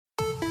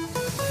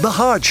The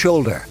Hard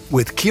Shoulder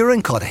with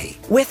Kieran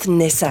Cuddihy. With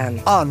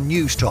Nissan. On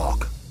News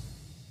Talk.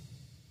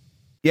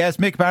 Yes,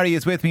 Mick Barry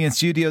is with me in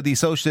studio, the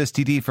Socialist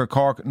TD for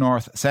Cork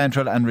North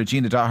Central, and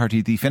Regina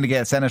Doherty, the Fine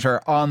Gael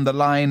Senator, on the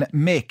line.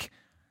 Mick,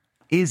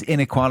 is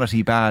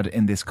inequality bad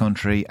in this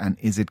country, and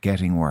is it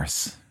getting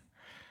worse?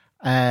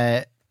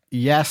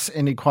 Yes,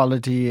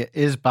 inequality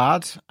is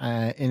bad.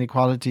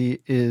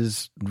 Inequality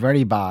is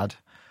very bad.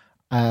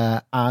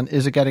 And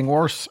is it getting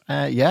worse?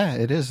 Yeah,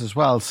 it is as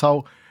well.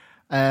 So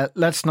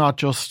let's not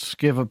just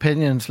give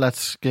opinions,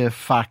 let's give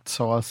facts.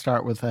 So I'll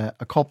start with a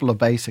couple of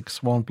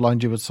basics, won't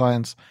blind you with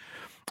science.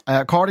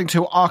 According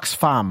to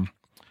Oxfam,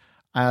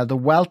 the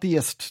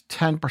wealthiest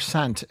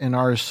 10% in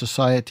Irish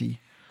society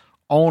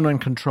own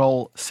and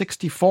control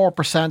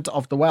 64%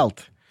 of the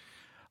wealth,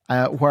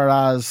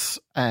 whereas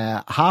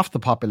half the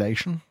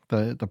population,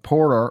 the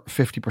poorer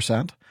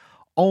 50%,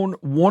 own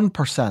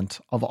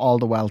 1% of all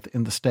the wealth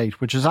in the state,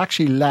 which is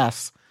actually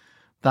less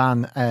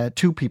than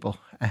two people.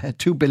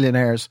 2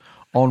 billionaires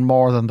own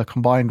more than the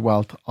combined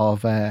wealth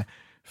of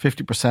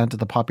 50% of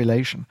the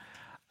population.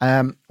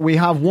 We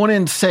have 1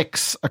 in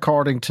 6,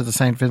 according to the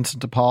St.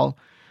 Vincent de Paul,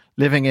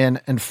 living in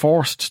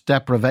enforced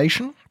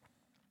deprivation.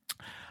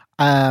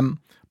 But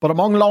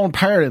among lone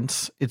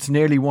parents, it's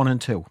nearly 1 in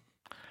 2.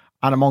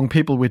 And among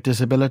people with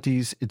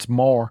disabilities, it's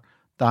more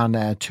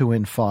than 2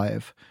 in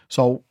 5.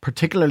 So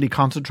particularly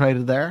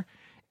concentrated there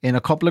in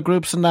a couple of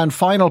groups. And then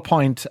final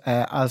point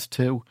as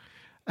to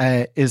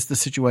is the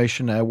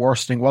situation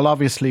worsening? Well,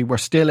 obviously, we're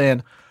still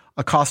in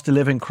a cost of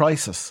living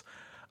crisis.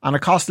 And a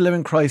cost of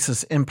living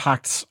crisis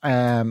impacts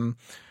harder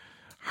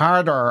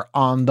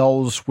on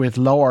those with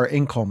lower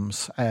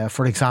incomes.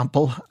 For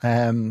example,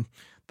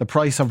 the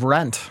price of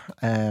rent,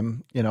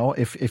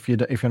 if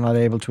you're not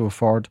able to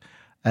afford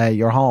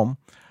your home.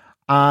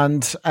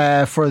 And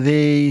for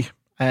the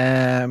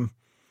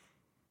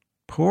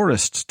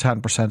poorest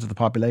 10% of the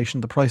population,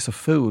 the price of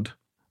food,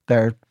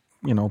 their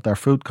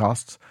food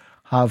costs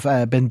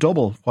have been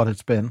double what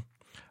it's been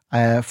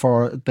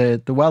for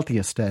the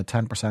wealthiest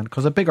 10%,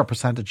 because a bigger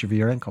percentage of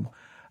your income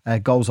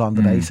goes on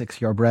the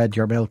basics, your bread,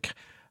 your milk,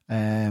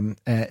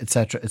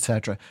 etc.,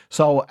 etc.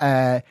 So,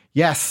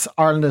 yes,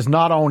 Ireland is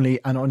not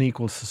only an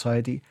unequal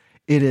society,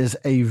 it is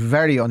a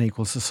very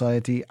unequal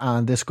society,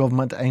 and this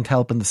government ain't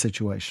helping the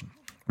situation.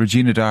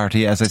 Regina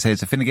Doherty, as I say,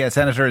 is a Fine Gael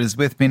Senator, is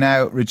with me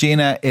now.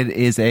 Regina, it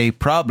is a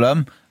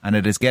problem and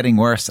it is getting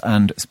worse,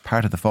 and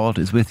part of the fault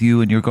is with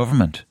you and your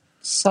government.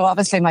 So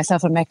obviously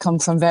myself and Mick come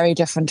from very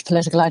different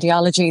political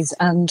ideologies,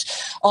 and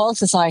all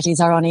societies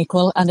are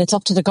unequal, and it's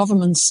up to the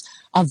governments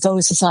of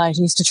those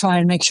societies to try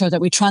and make sure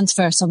that we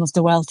transfer some of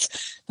the wealth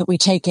that we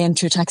take in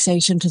through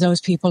taxation to those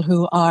people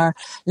who are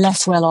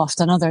less well off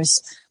than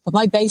others. But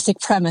my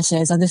basic premise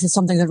is, and this is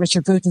something that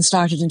Richard Bruton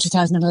started in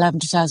 2011,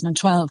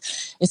 2012,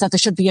 is that there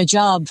should be a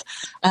job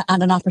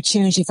and an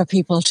opportunity for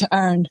people to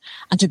earn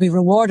and to be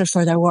rewarded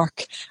for their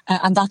work.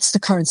 And that's the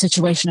current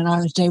situation in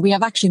Ireland today. We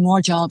have actually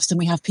more jobs than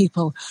we have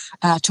people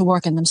to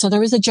work in them. So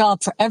there is a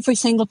job for every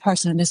single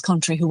person in this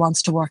country who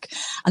wants to work.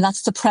 And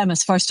that's the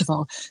premise, first of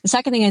all. The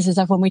second thing is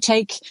that when we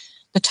take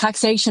the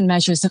taxation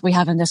measures that we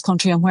have in this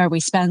country and where we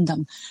spend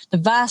them, the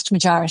vast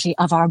majority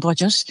of our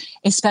budget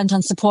is spent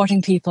on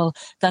supporting people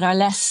that are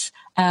less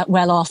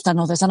well off than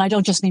others. And I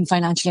don't just mean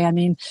financially, I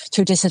mean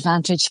through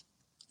disadvantage.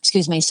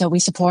 So we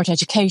support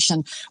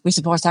education, we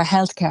support our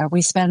healthcare,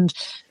 we spend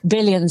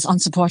billions on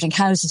supporting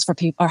houses for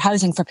people, or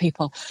housing for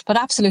people. But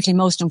absolutely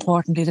most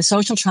importantly, the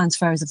social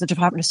transfers of the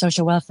Department of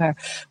Social Welfare,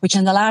 which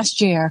in the last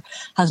year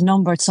has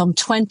numbered some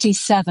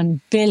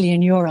 27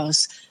 billion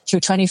euros, through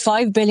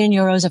 25 billion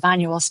euros of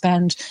annual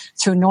spend,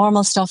 through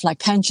normal stuff like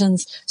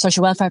pensions,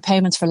 social welfare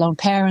payments for lone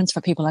parents, for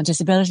people on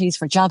disabilities,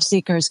 for job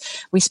seekers.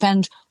 We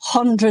spend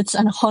hundreds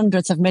and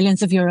hundreds of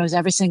millions of euros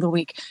every single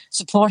week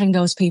supporting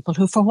those people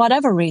who, for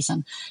whatever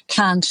reason,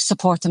 can't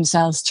support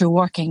themselves through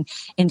working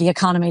in the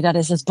economy that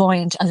is as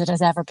buoyant as it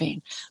has ever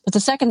been. But the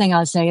second thing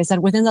I'll say is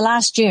that within the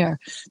last year,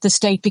 the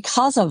state,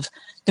 because of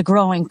the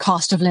growing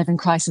cost of living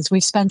crisis,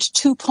 we've spent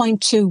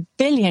 2.2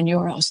 billion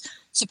euros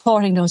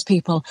supporting those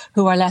people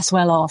who are less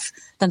well off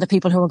than the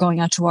people who are going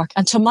out to work.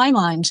 And to my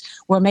mind,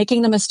 we're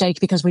making the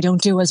mistake because we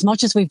don't do as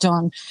much as we've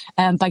done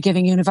by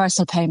giving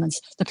universal payments.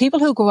 The people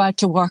who go out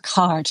to work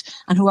hard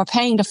and who are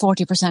paying the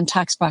 40%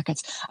 tax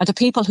brackets are the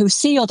people who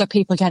see other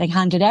people getting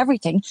handed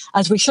everything,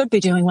 as we should be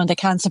doing when they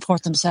can't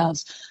support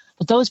themselves.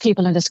 But those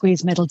people in the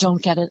squeezed middle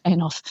don't get it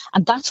enough.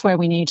 And that's where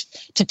we need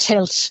to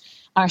tilt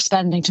our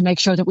spending, to make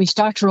sure that we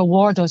start to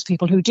reward those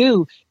people who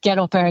do get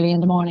up early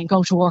in the morning,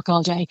 go to work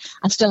all day,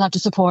 and still have to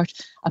support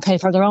and pay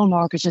for their own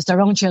mortgages,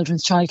 their own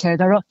children's childcare,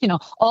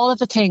 all of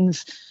the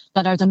things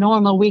that are the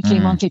normal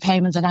weekly, monthly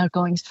payments and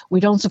outgoings. We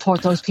don't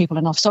support those people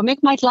enough. So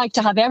Mick might like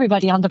to have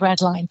everybody on the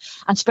breadline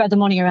and spread the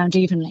money around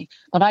evenly.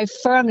 But I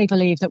firmly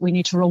believe that we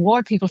need to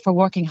reward people for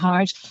working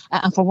hard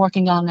and for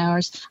working long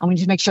hours. And we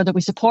need to make sure that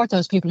we support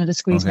those people in the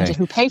squeeze middle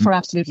who pay for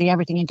absolutely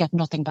everything and get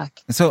nothing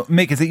back. So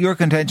Mick, is it your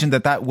contention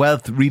that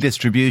wealth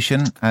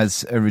redistribution,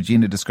 as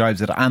Regina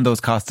describes it, and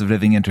those cost of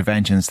living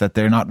interventions, that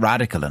they're not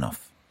radical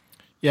enough?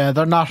 Yeah,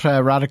 they're not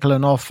radical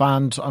enough,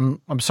 and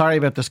I'm sorry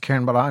about this,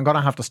 Kieran, but I'm going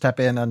to have to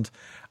step in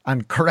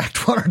and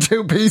correct one or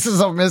two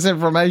pieces of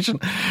misinformation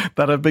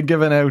that have been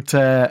given out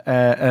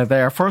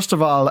there. First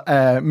of all,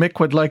 Mick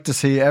would like to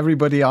see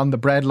everybody on the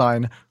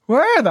breadline.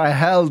 Where the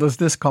hell does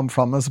this come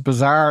from? It's a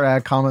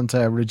bizarre comment,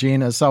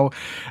 Regina. So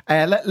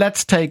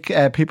let's take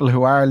people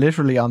who are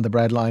literally on the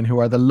breadline, who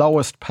are the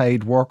lowest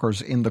paid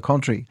workers in the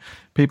country.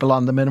 People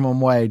on the minimum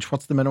wage.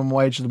 What's the minimum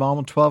wage at the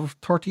moment?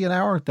 $12.30 an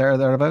hour?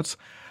 Thereabouts.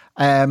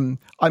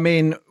 I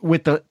mean,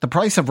 with the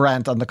price of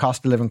rent and the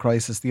cost of living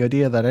crisis, the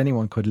idea that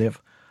anyone could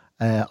live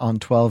on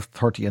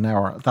 $12.30 an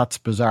hour, that's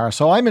bizarre.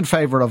 So I'm in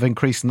favour of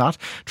increasing that.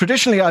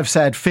 Traditionally, I've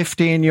said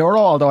 €15,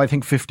 although I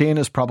think 15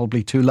 is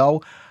probably too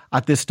low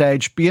at this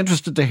stage. Be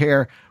interested to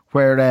hear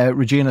where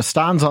Regina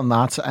stands on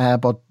that.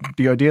 But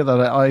the idea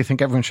that I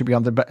think everyone should be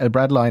on the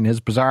breadline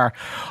is bizarre.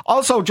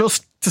 Also,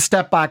 just to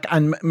step back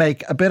and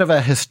make a bit of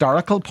a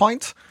historical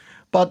point,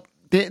 but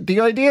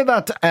the idea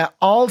that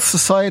all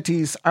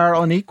societies are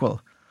unequal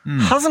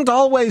hasn't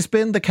always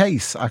been the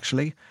case,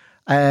 actually.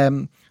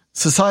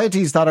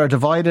 Societies that are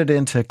divided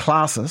into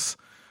classes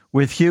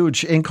with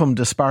huge income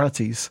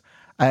disparities,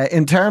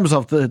 in terms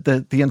of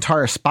the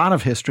entire span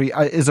of history,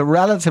 is a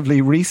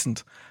relatively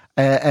recent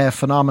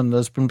phenomenon.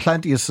 There's been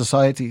plenty of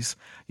societies,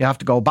 you have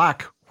to go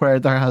back, where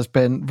there has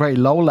been very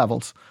low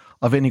levels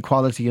of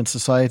inequality in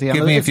society.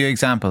 Give me a few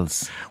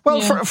examples.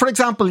 Well, for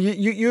example,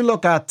 you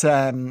look at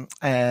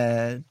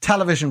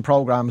television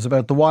programs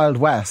about the Wild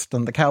West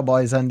and the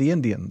cowboys and the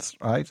Indians,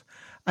 right?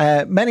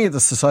 Many of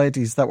the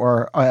societies that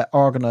were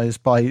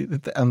organised by,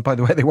 and by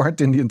the way, they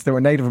weren't Indians, they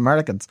were Native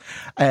Americans,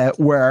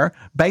 were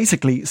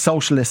basically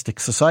socialistic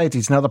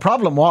societies. Now, the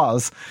problem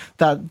was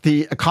that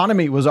the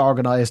economy was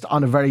organised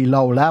on a very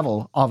low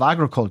level of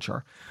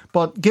agriculture.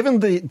 But given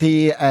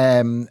the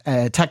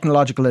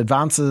technological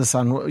advances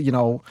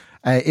and,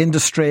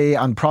 industry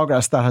and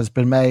progress that has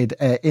been made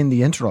in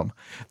the interim,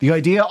 the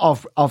idea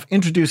of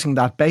introducing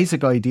that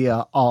basic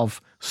idea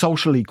of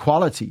social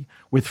equality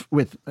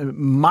with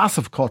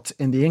massive cuts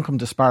in the income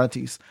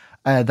disparities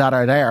that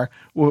are there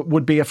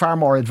would be a far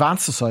more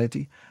advanced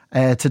society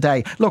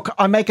today. Look,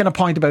 I'm making a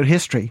point about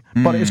history,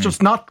 but it's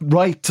just not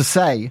right to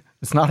say,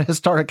 it's not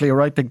historically a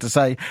right thing to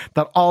say,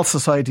 that all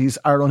societies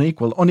are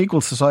unequal.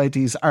 Unequal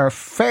societies are a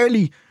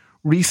fairly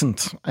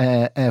recent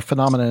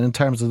phenomenon in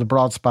terms of the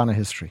broad span of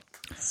history.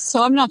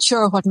 So I'm not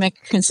sure what Mick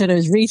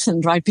considers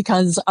recent, right?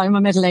 Because I'm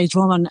a middle-aged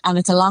woman and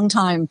it's a long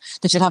time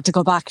that you'd have to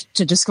go back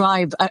to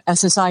describe a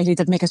society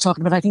that Mick is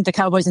talking about. I think the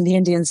cowboys and the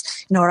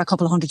Indians, are a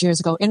couple of hundred years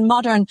ago. In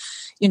modern,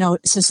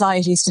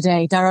 societies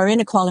today, there are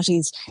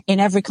inequalities in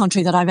every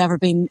country that I've ever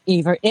been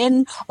either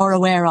in or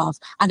aware of.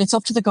 And it's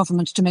up to the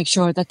government to make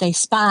sure that they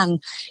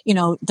span,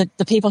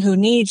 the people who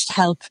need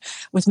help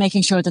with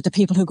making sure that the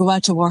people who go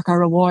out to work are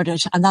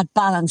rewarded. And that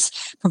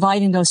balance,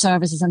 providing those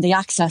services and the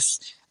access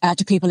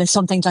to people is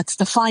something that's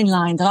the fine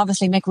line that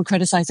obviously Mick would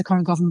criticise the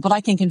current government. But I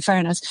think in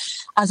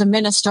fairness, as a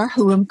minister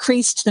who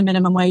increased the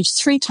minimum wage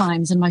 3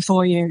 times in my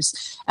 4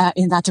 years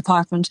in that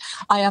department,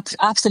 I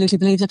absolutely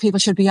believe that people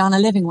should be on a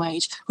living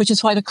wage, which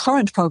is why the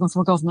current programme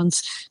for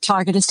government's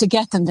target is to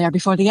get them there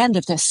before the end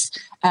of this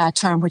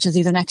term, which is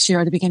either next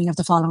year or the beginning of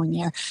the following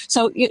year.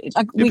 So you've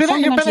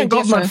been in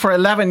government for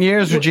 11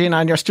 years, Regina,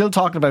 and you're still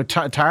talking about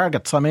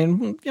targets. I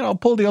mean,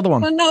 pull the other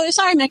one. Well, no,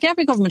 sorry, Mick,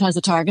 every government has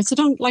a target, so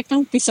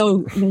don't be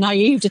so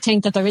naive to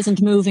think that there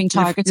isn't moving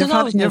targets. You've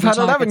had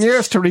 11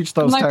 years to reach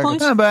those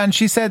targets. No, and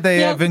she said they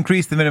have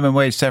increased the minimum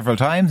wage several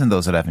times in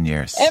those 11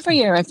 years. Every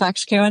year, in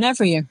fact, Kieran,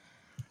 every year.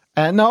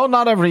 No,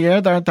 not every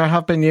year. There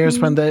have been years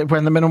when the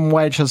minimum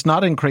wage has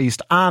not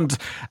increased, and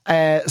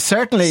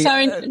certainly.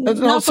 Not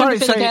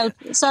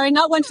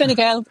when Fine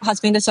Gael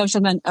has been the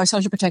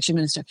social protection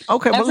minister.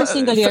 Okay, every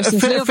single year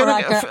since Leo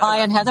Varadkar, I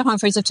and Heather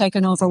Humphreys have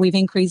taken over, we've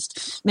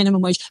increased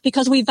minimum wage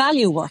because we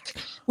value work.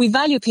 We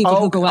value people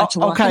who go out to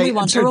work, and we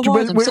want to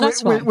reward them. So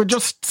that's why. We'll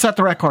just set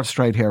the record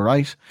straight here,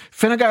 right?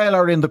 Fine Gael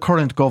are in the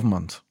current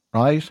government,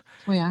 right?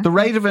 We are. The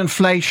rate of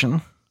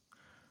inflation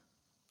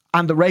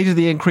and the rate of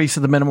the increase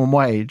of the minimum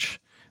wage.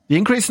 The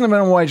increase in the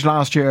minimum wage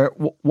last year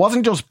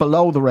wasn't just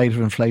below the rate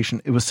of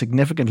inflation, it was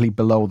significantly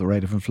below the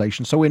rate of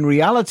inflation. So in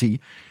reality,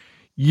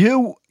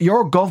 your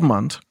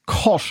government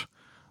cut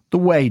the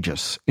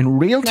wages in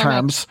real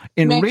terms.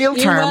 You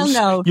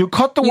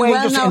cut the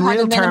wages in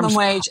real terms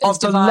of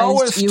the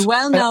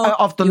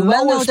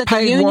lowest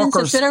paid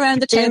workers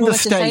in the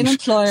state.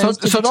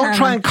 So don't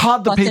try and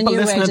cod the people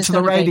listening to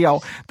the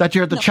radio that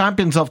you're the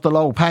champions of the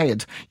low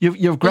paid.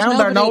 You've ground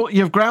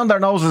their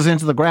noses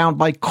into the ground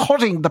by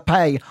cutting the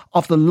pay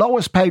of the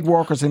lowest paid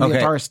workers in the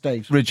entire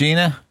state.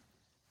 Regina?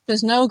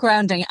 There's no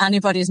grounding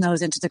anybody's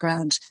nose into the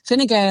ground.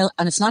 Fine Gael,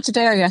 and it's not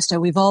today or yesterday,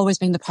 we've always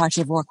been the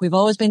party of work. We've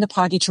always been the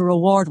party to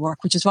reward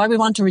work, which is why we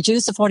want to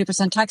reduce the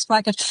 40% tax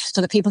bracket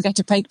so that people get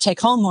to take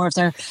home more of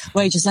their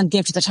wages and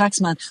give to the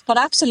taxman. But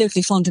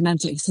absolutely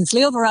fundamentally, since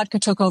Leo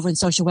Varadkar took over in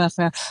social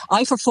welfare,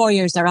 I for 4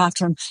 years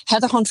thereafter him,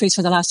 Heather Humphreys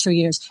for the last 3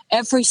 years,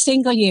 every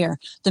single year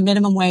the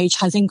minimum wage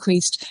has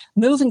increased,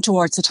 moving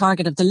towards the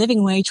target of the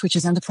living wage, which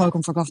is in the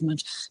programme for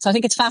government. So I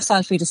think it's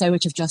facile for you to say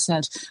what you've just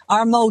said.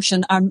 Our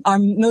motion, our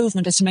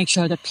movement is to make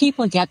sure that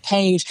people get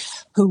paid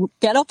who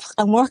get up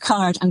and work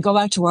hard and go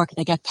out to work.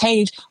 They get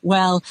paid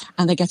well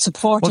and they get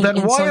supported. Well,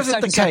 then in why is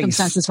it the case?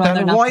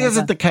 Then why is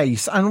it the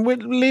case? And we'll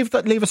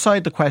leave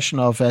aside the question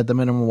of the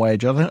minimum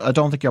wage. I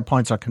don't think your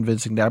points are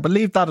convincing there, but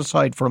leave that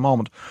aside for a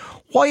moment.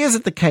 Why is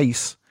it the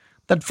case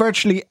that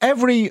virtually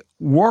every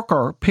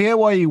worker,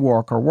 PAYE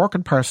worker,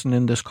 working person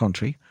in this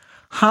country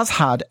has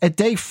had a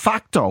de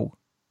facto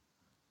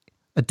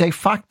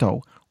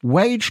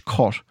wage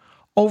cut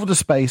over the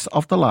space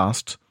of the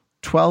last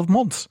 12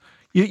 months.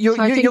 You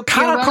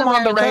cannot come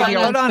on the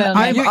radio.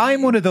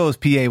 I'm one of those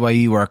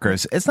PAYE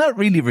workers. It's not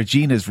really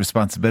Regina's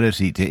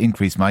responsibility to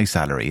increase my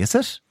salary, is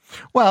it?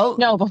 Well,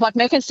 no, but what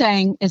Mick is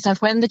saying is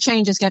that when the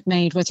changes get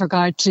made with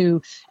regard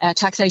to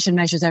taxation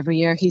measures every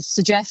year, he's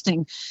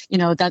suggesting,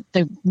 that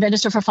the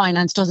Minister for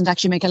Finance doesn't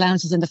actually make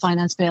allowances in the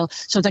finance bill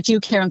so that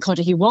you, Kieran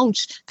Cuddihy,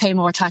 won't pay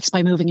more tax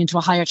by moving into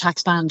a higher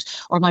tax band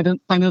or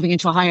by moving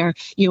into a higher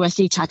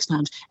USC tax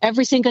band.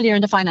 Every single year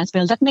in the finance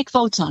bill that Mick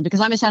votes on, because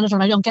I'm a senator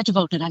and I don't get to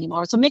vote on it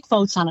anymore, so Mick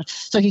votes on it,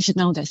 so he should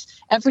know this.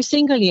 Every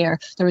single year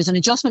there is an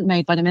adjustment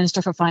made by the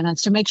Minister for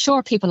Finance to make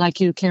sure people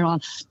like you,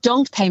 Kieran,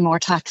 don't pay more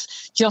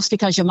tax just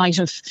because you might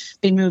have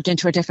been moved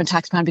into a different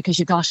tax plan because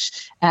you got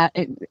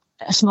a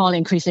small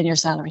increase in your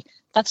salary.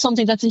 That's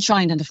something that's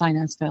enshrined in the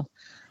finance bill.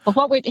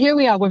 But here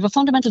we are, we have a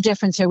fundamental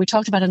difference here. We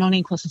talked about an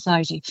unequal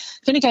society.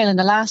 Fine Gael in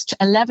the last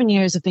 11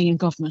 years of being in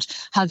government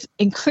have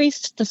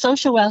increased the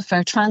social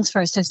welfare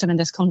transfer system in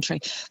this country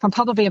from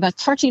probably about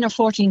 13 or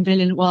 14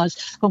 billion it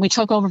was when we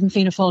took over from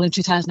Fianna Fáil in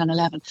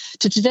 2011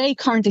 to today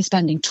currently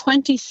spending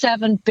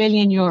 27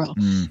 billion euro,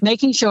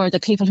 making sure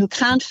that people who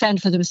can't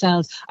fend for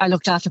themselves are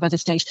looked after by the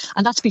state.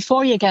 And that's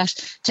before you get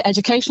to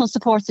educational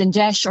supports in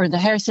DESH or in the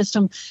hair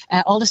system,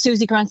 all the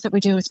Susie grants that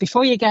we do. It's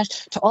before you get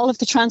to all of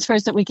the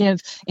transfers that we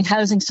give in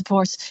housing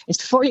supports. It's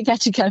before you get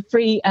to get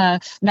free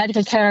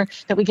medical care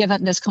that we give out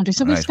in this country.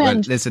 So we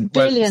spend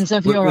billions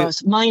of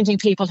euros minding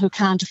people who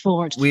can't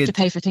afford to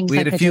pay for things. We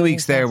had a few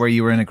weeks there where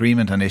you were in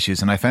agreement on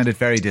issues and I found it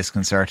very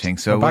disconcerting.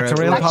 So we're back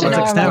to real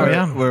politics now,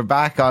 yeah. We're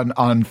back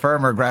on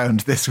firmer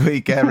ground this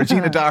week.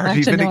 Regina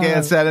Doherty, Fine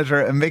Gael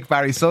Senator, and Mick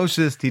Barry,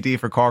 Socialist TD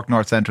for Cork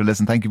North Central.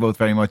 Listen, thank you both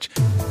very much.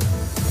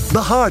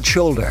 The Hard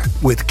Shoulder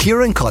with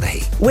Kieran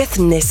Cuddihy. With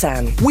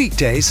Nissan.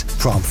 Weekdays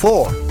from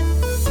 4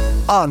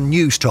 on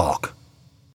News Talk.